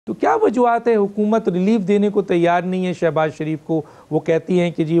تو کیا وجوہات ہے حکومت ریلیف دینے کو تیار نہیں ہے شہباز شریف کو؟ وہ کہتی ہیں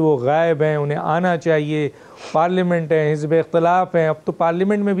کہ جی وہ غائب ہیں، انہیں آنا چاہیے، پارلیمنٹ ہے، حزب اختلاف ہیں، اب تو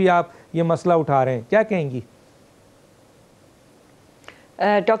پارلیمنٹ میں بھی آپ یہ مسئلہ اٹھا رہے ہیں، کیا کہیں گی؟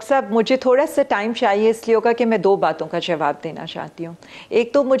 ڈاکٹر صاحب مجھے تھوڑا سا ٹائم چاہیے، اس لیے ہوگا کہ میں دو باتوں کا جواب دینا چاہتی ہوں۔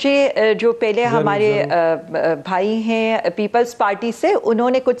 ایک تو مجھے جو پہلے ہمارے بھائی ہیں پیپلز پارٹی سے، انہوں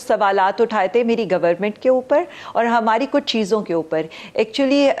نے کچھ سوالات اٹھائے تھے میری گورنمنٹ کے اوپر اور ہماری کچھ چیزوں کے اوپر۔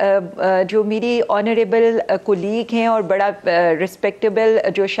 ایکچولی جو میری آنریبل کولیگ ہیں اور بڑا رسپیکٹیبل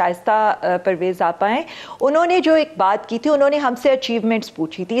جو شائستہ پرویز آپا ہیں، انہوں نے جو ایک بات کی تھی، انہوں نے ہم سے اچیومنٹس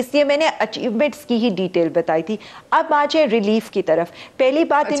پوچھی تھی، اس لیے میں نے اچیومنٹس کی ہی ڈیٹیل بتائی تھی۔ اب آ جائیں ریلیف کی طرف۔ پہلی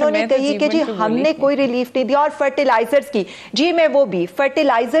بات انہوں نے کہی کہ جی ہم نے کوئی ریلیف نہیں دیا، اور فرٹیلائزرز کی، جی میں وہ بھی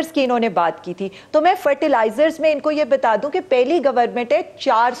فرٹیلائزرز کی انہوں نے بات کی تھی، تو میں فرٹیلائزرز میں ان کو یہ بتا دوں کہ پہلی گورنمنٹ ہے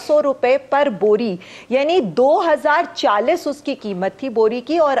 400 روپے پر بوری، یعنی 2040 اس کی قیمت تھی بوری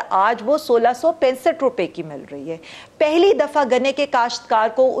کی، اور آج وہ 1665 روپے کی مل رہی ہے۔ پہلی دفعہ گنے کے کاشتکار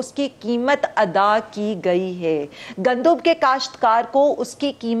کو اس کی قیمت ادا کی گئی ہے، گندم کے کاشتکار کو اس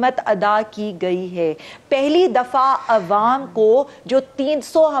کی قیمت ادا کی گئی ہے۔ پہلی دفعہ عوام کو جو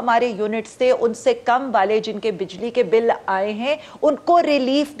 300 ہمارے یونٹس تھے ان سے کم والے جن کے بجلی کے بل آئے ہیں ان کو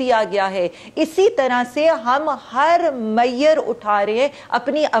ریلیف دیا گیا ہے۔ اسی طرح سے ہم ہر میئر اٹھا رہے ہیں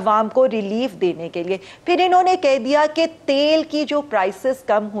اپنی عوام کو ریلیف دینے کے لیے۔ پھر انہوں نے کہہ دیا کہ تیل کی جو پرائسز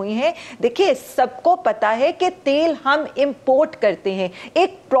کم ہوئی ہیں، دیکھیں سب کو پتا ہے کہ تیل ہم امپورٹ کرتے ہیں،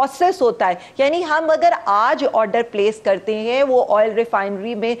 ایک پروسیس ہوتا ہے، یعنی ہم اگر آج آرڈر پلیس کرتے ہیں وہ آئل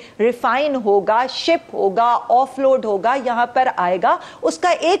ریفائنری میں ریفائن ہوگا، شپ ہوگا، آف لوڈ ہوگا، یہاں پر آئے گا، اس کا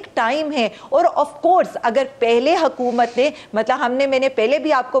ایک ٹائم ہے۔ اور آف کورس اگر پہلے حکومت نے مطلب میں نے پہلے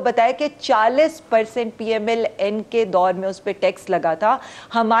بھی آپ کو بتایا کہ 40% پی ایم ایل این کے دور میں اس پہ ٹیکس لگا تھا،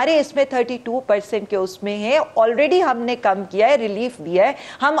 ہمارے اس میں 32% کے اس میں ہے، آلریڈی ہم نے کم کیا ہے، ریلیف دیا ہے۔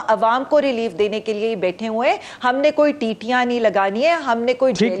 ہم عوام کو ریلیف دینے کے لیے بیٹھے ہوئے ہیں، ہم نے کوئی ٹیٹیاں نہیں لگانی ہے، ہم نے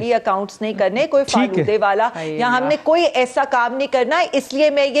کوئی ڈیلی اکاؤنٹس نہیں کرنے، کوئی فالودے والا، یا ہم نے کوئی ایسا کام نہیں کرنا، اس لیے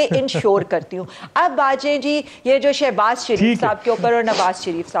میں یہ انشور کرتی ہوں۔ اب آجیں جی یہ جو شہباز شریف صاحب کے اوپر اور نواز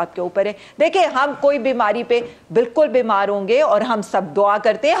شریف صاحب کے اوپر ہے، دیکھیں ہم کوئی بیماری پہ بالکل بیمار ہوں گے اور ہم سب دعا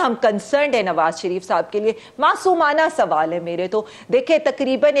کرتے ہیں، ہم کنسرنڈ ہیں نواز شریف صاحب کے لیے۔ معصومانہ سوال ہے میرے تو، دیکھیں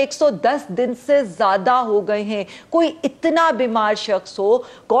تقریباً 110 دن سے زیادہ ہو گئے ہیں، کوئی اتنا بیمار شخص ہو،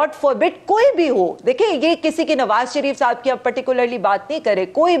 گاڈ فوربٹ کوئی بھی ہو، دیکھیں یہ کسی کی نواز شریف صاحب کی اب پرٹیکولرلی بات نہیں کرے،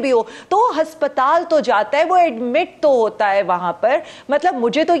 کوئی بھی ہو تو ہسپتال تو جاتا ہے، وہ ایڈمٹ تو ہوتا ہے وہاں پر۔ مطلب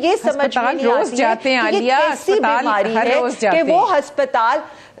مجھے تو یہ سمجھ میں نہیں آتی ہے کہ یہ کیسی بیماری ہے کہ وہ ہسپتال،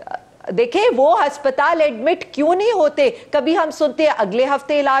 دیکھیں وہ ہسپتال ایڈمٹ کیوں نہیں ہوتے؟ کبھی ہم سنتے ہیں اگلے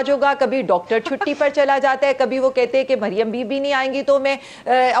ہفتے علاج ہوگا، کبھی ڈاکٹر چھٹی پر چلا جاتا ہے، کبھی وہ کہتے ہیں کہ مریم بی بی نہیں آئیں گی تو میں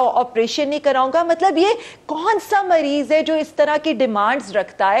آپریشن نہیں کراؤں گا۔ مطلب یہ کون سا مریض ہے جو اس طرح کی ڈیمانڈز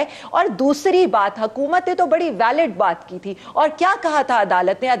رکھتا ہے؟ اور دوسری بات، حکومت نے تو بڑی ویلڈ بات کی تھی، اور کیا کہا تھا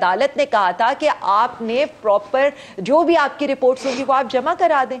عدالت نے؟ عدالت نے کہا تھا کہ آپ نے پراپر جو بھی آپ کی رپورٹس ہوں گی وہ آپ جمع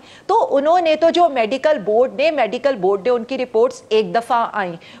کرا دیں۔ تو انہوں نے تو جو میڈیکل بورڈ نے ان کی رپورٹس ایک دفعہ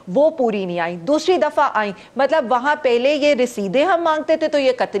آئیں، وہ پوری نہیں آئیں، دوسری دفعہ آئیں، مطلب وہاں پہلے یہ رسیدیں ہم مانگتے تھے تو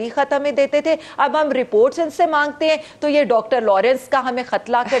یہ قطری خط ہمیں دیتے تھے، اب ہم رپورٹس ان سے مانگتے ہیں تو یہ ڈاکٹر لارنس کا ہمیں خط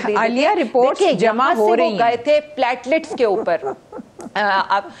لا کر دے دیتے ہیں۔ رپورٹس جمع ہو رہی ہیں، گئے تھے پلیٹلیٹس کے اوپر،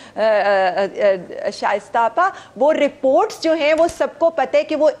 شائستہ آپا وہ رپورٹس جو ہیں وہ سب کو پتہ ہے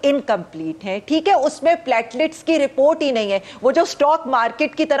کہ وہ انکمپلیٹ ہیں، ٹھیک ہے، اس میں پلیٹلیٹس کی رپورٹ ہی نہیں ہے، وہ جو سٹاک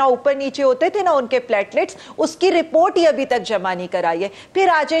مارکیٹ کی طرح اوپر نیچے ہوتے تھے نا ان کے پلیٹلیٹس، اس کی رپورٹ ہی ابھی تک جمع نہیں کرائی ہے۔ پھر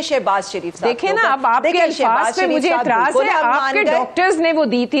آ جائیں شہباز شریف صاحب، دیکھیں نا اب آپ کے الفاظ پہ مجھے اعتراض ہے، آپ کے ڈاکٹرز نے وہ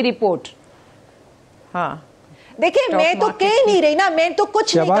دی تھی رپورٹ۔ ہاں دیکھیں میں تو کہہ نہیں رہی نا، میں تو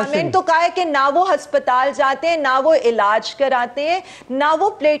کچھ نہیں کہا، میں نے تو کہا ہے کہ نہ وہ ہسپتال جاتے ہیں، نہ وہ علاج کراتے ہیں، نہ وہ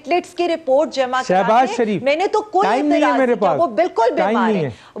پلیٹلیٹس کی رپورٹ جمع کراتے ہیں۔ میں نے تو کوئی اعتراض نہیں کیا، وہ بالکل بیمار ہیں،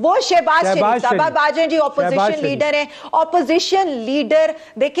 وہ شہباز شریف صاحب۔ اب آجائیں جی اپوزیشن لیڈر ہیں، اپوزیشن لیڈر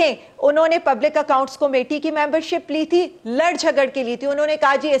دیکھیں انہوں نے پبلک اکاؤنٹس کمیٹی کی ممبرشپ لی تھی، لڑ جھگڑ کے لی تھی، انہوں نے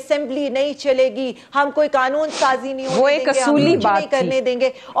کہا جی اسمبلی نہیں چلے گی، ہم کوئی قانون سازی نہیں ہونے دیں گے، ہم کچھ نہیں کرنے دیں گے۔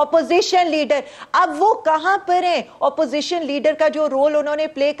 اپوزیشن لیڈر اب وہ کہاں پر ہیں؟ اپوزیشن لیڈر کا جو رول انہوں نے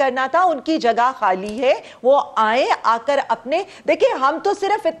پلے کرنا تھا ان کی جگہ خالی ہے، وہ آئیں آ کر اپنے، دیکھیں ہم تو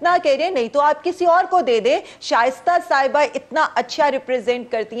صرف اتنا کہہ رہے ہیں، نہیں تو آپ کسی اور کو دے دیں۔ شائستہ صاحبہ اتنا اچھا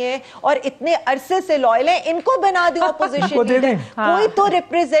ریپریزنٹ کرتی ہیں اور اتنے عرصے سے لائل ہیں، ان کو بنا دیں اپوزیشن لیڈر، کوئی تو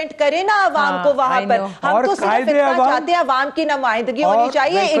ریپریزنٹ کرے نا عوام کو وہاں پر۔ ہم تو صرف اتنا چاہتے ہیں عوام کی نمائندگی ہونی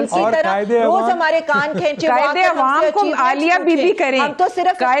چاہیے، ان کی طرح روز ہمارے کان کھینچے عوام کو عالیہ بی بی کریں، ہم تو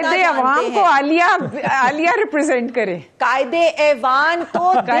صرف عوام کو عالیہ रिप्रेजेंट करे, कायदे ऐवान को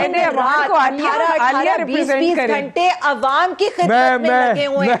आलिया 20-20 घंटे अवाम की खिदमत में लगे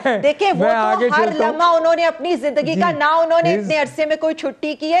हुए हैं। देखिए वो तो हर लम्हा उन्होंने अपनी जिंदगी का, ना उन्होंने इतने अरसे में कोई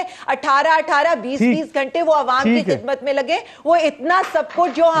छुट्टी की है, 18-18 20-20 घंटे वो अवाम की खिदमत में लगे। वो इतना सब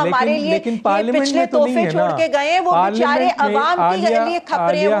कुछ जो हमारे लिए पिछले तोहफे छोड़ के गए, वो बेचारे अवाम के लिए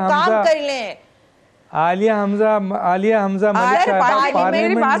खपरे, वो काम कर लें। आलिया हमजा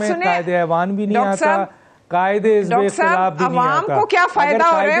पार्लियामेंट में कायदे ऐवान भी नहीं आता, कायदे इख्तिलाफ भी नहीं अवाम आता। को क्या फायदा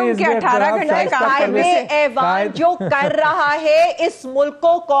हो रहा है उनके 18 घंटे कायदे ऐवान जो कर रहा है इस मुल्क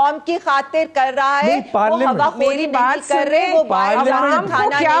को कौम की खातिर कर रहा है, वो हवाखोरी नहीं कर रहे, वो अवाम को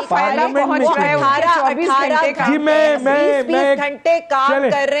क्या फायदा पहुंच रहा है, 18-20 घंटे काम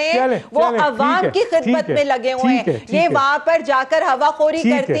कर रहे हैं, वो अवाम की खिदमत में लगे हुए हैं। ये वहां पर जाकर हवाखोरी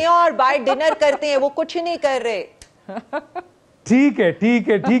करते हैं और बाहर डिनर करते हैं, वो कुछ नहीं कर रहे। ठीक है,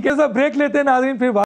 सब ब्रेक लेते हैं नाज़रीन, फिर